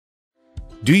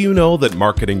Do you know that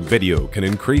marketing video can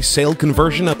increase sale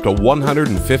conversion up to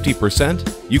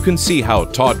 150%? You can see how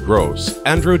Todd Gross,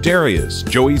 Andrew Darius,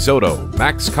 Joey Zotto,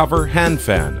 Max Cover,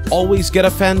 HandFan always get a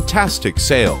fantastic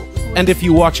sale. And if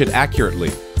you watch it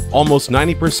accurately, almost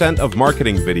 90% of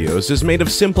marketing videos is made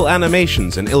of simple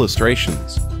animations and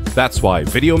illustrations. That's why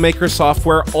Video Maker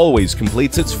software always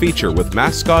completes its feature with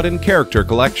Mascot and character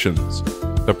collections.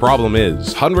 The problem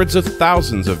is, hundreds of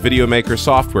thousands of Video Maker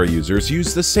software users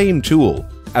use the same tool.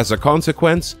 As a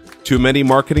consequence, too many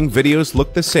marketing videos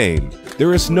look the same,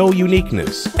 there is no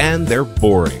uniqueness, and they're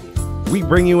boring. We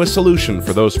bring you a solution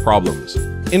for those problems,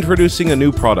 introducing a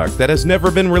new product that has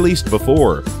never been released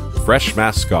before, Fresh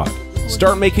Mascot.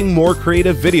 Start making more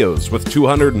creative videos with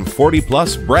 240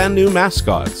 plus brand new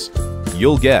mascots.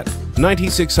 You'll get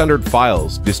 9,600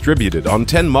 files distributed on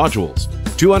 10 modules,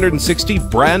 260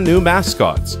 brand new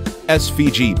mascots,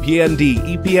 SVG, PNG,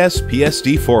 EPS,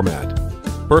 PSD format.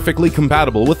 Perfectly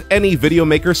compatible with any Video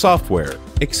Maker software,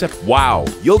 except wow,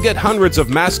 you'll get hundreds of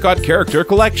mascot character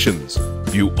collections.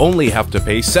 You only have to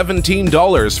pay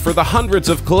 $17 for the hundreds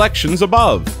of collections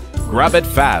above. Grab it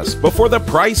fast before the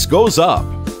price goes up.